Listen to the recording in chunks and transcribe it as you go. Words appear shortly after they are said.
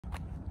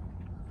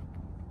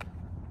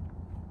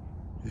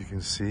You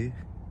can see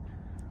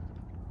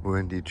we're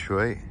in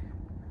Detroit.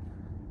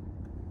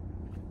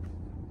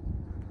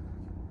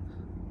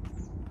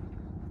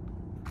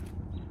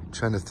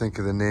 Trying to think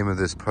of the name of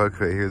this park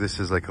right here. This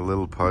is like a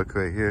little park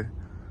right here.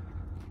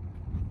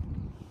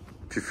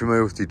 If you're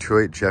familiar with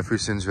Detroit,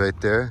 Jefferson's right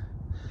there.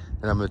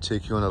 And I'm gonna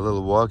take you on a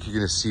little walk. You're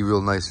gonna see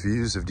real nice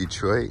views of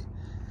Detroit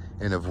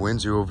and of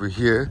Windsor over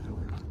here.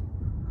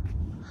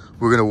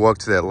 We're gonna walk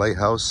to that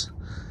lighthouse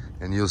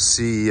and you'll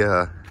see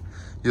a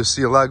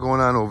lot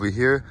going on over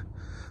here.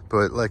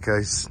 But like I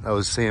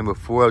was saying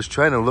before, I was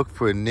trying to look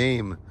for a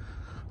name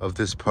of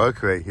this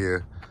park right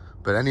here.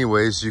 But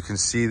anyways, you can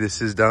see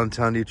this is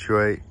downtown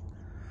Detroit.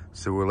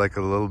 So we're like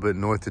a little bit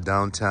north of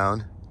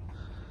downtown.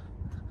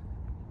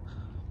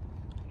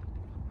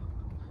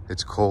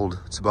 It's cold,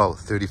 it's about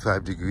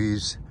 35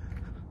 degrees.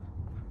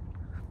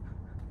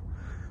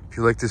 If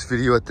you like this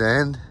video at the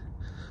end,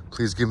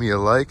 please give me a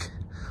like.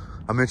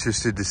 I'm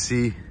interested to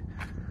see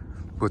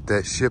what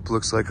that ship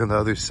looks like on the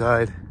other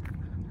side,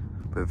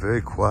 but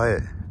very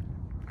quiet.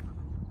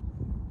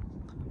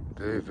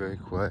 Very, very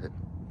quiet.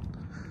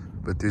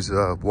 But there's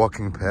a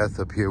walking path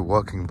up here,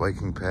 walking,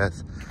 biking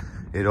path.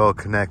 It all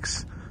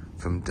connects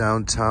from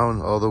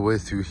downtown all the way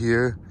through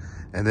here,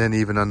 and then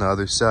even on the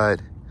other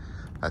side.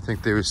 I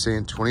think they were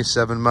saying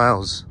 27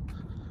 miles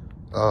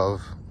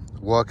of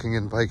walking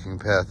and biking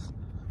path.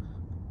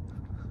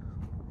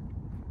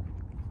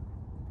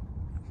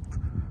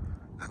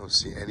 I don't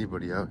see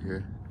anybody out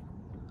here.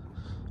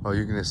 Oh,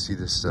 you're gonna see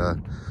this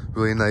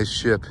really nice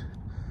ship.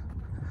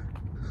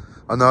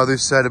 On the other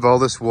side of all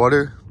this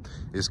water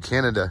is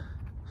Canada.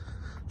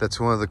 That's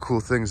one of the cool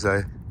things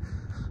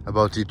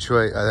about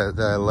Detroit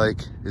that I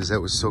like, is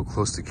that we're so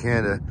close to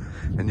Canada,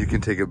 and you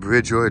can take a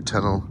bridge or a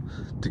tunnel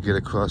to get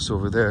across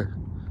over there.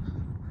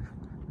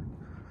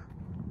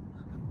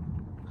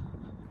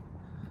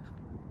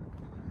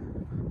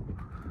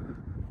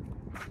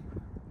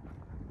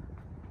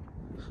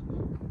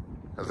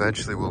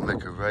 Eventually we'll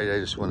make a right. I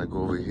just want to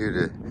go over here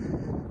to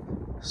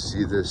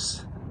see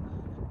this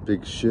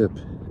big ship.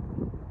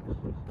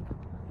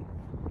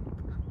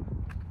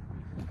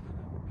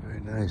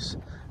 Very nice.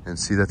 And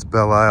see, that's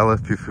Belle Isle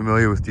if you're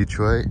familiar with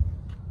Detroit.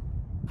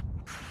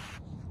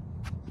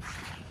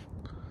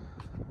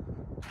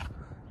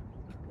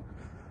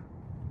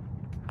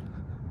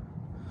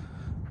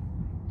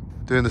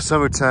 During the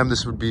summertime,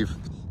 there'd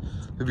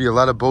be a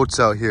lot of boats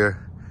out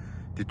here.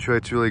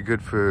 Detroit's really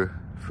good for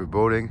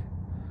boating.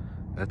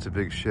 That's a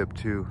big ship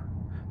too.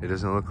 It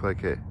doesn't look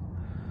like it.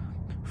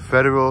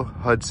 Federal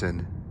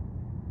Hudson.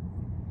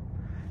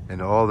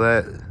 And all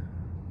that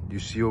you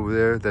see over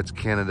there, that's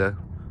Canada.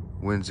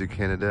 Windsor,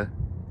 Canada.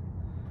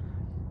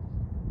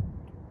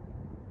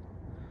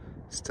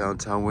 It's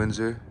downtown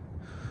Windsor.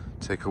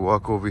 Take a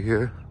walk over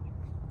here.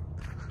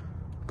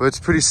 But it's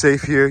pretty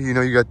safe here. You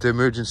know, you got the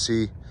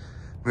emergency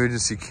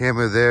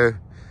camera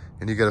there,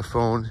 and you got a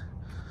phone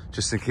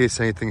just in case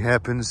anything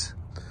happens.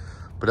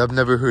 But I've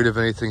never heard of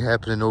anything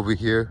happening over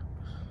here.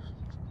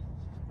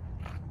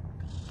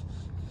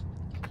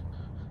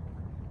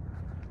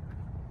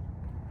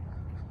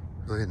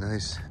 Really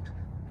nice.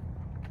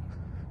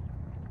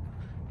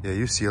 Yeah,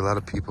 you see a lot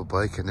of people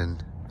biking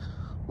and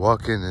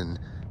walking and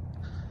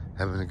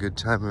having a good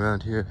time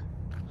around here.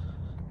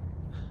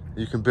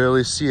 You can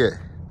barely see it.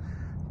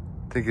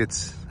 I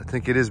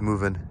think it is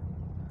moving.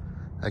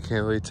 I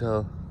can't really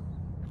tell.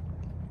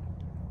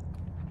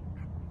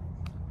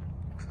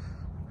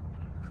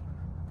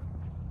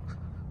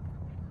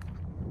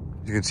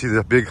 You can see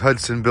the big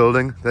Hudson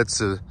building.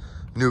 That's a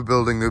new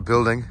building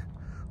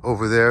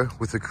over there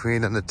with a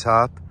crane on the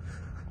top.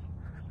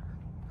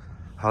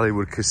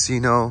 Hollywood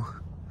Casino.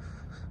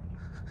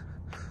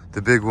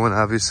 The big one,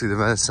 obviously, the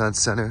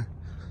Renaissance Center.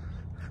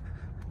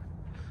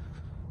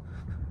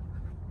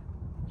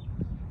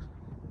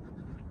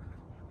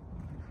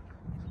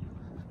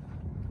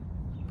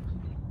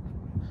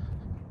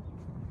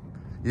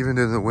 Even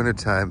in the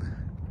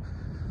wintertime,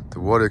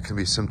 the water can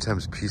be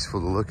sometimes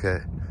peaceful to look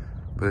at,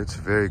 but it's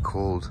very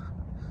cold.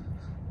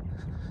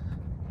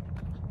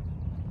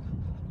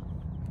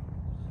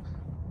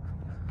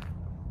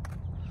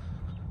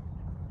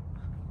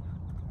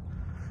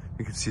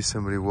 You can see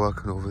somebody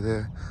walking over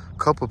there. A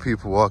couple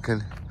people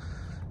walking.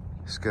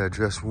 Just gotta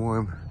dress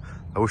warm.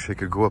 I wish I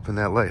could go up in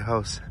that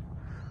lighthouse.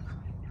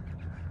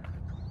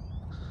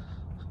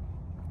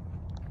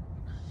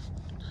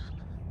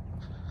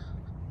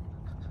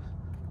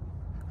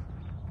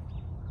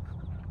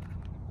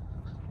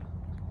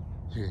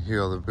 You can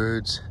hear all the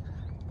birds.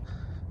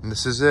 And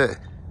this is it.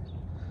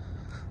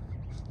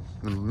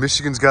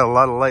 Michigan's got a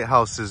lot of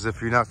lighthouses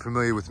if you're not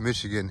familiar with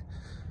Michigan.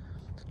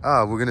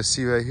 We're gonna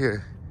see right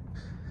here.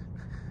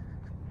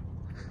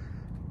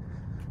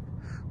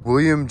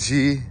 William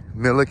G.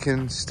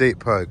 Milliken State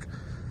Park.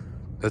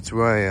 That's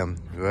where I am,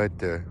 right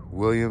there.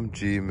 William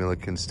G.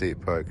 Milliken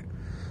State Park.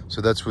 So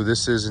that's where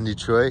this is in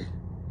Detroit.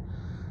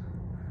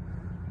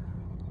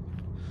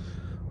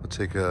 We'll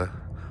take a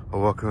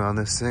walk around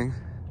this thing.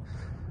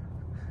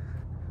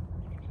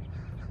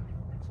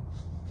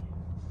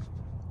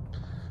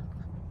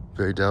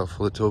 Very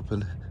doubtful it's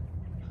open.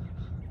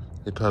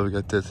 They probably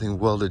got that thing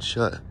welded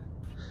shut.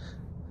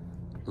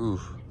 Ooh,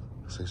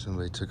 looks like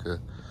somebody took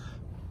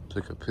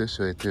a piss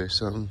right there or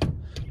something.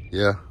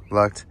 Yeah,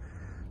 locked.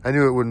 I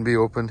knew it wouldn't be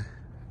open.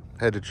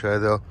 Had to try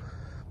though.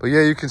 But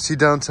yeah, you can see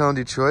downtown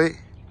Detroit.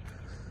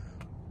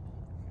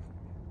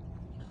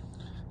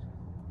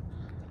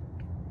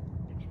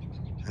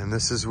 And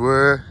this is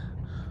where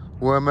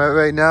I'm at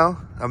right now.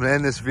 I'm gonna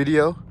end this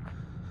video.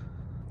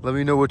 Let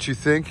me know what you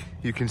think.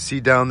 You can see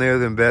down there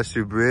the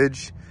Ambassador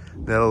Bridge.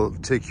 That'll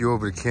take you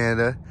over to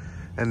Canada.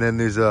 And then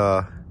there's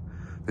a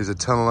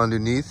tunnel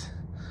underneath.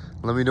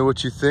 Let me know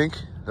what you think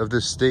of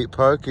this state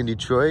park in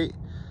Detroit.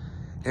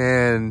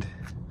 And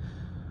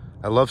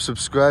I love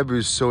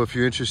subscribers, so if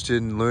you're interested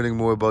in learning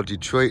more about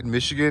Detroit and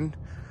Michigan,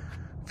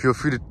 feel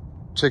free to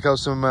check out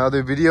some of my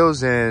other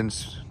videos and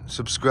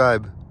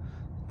subscribe.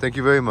 Thank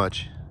you very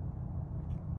much.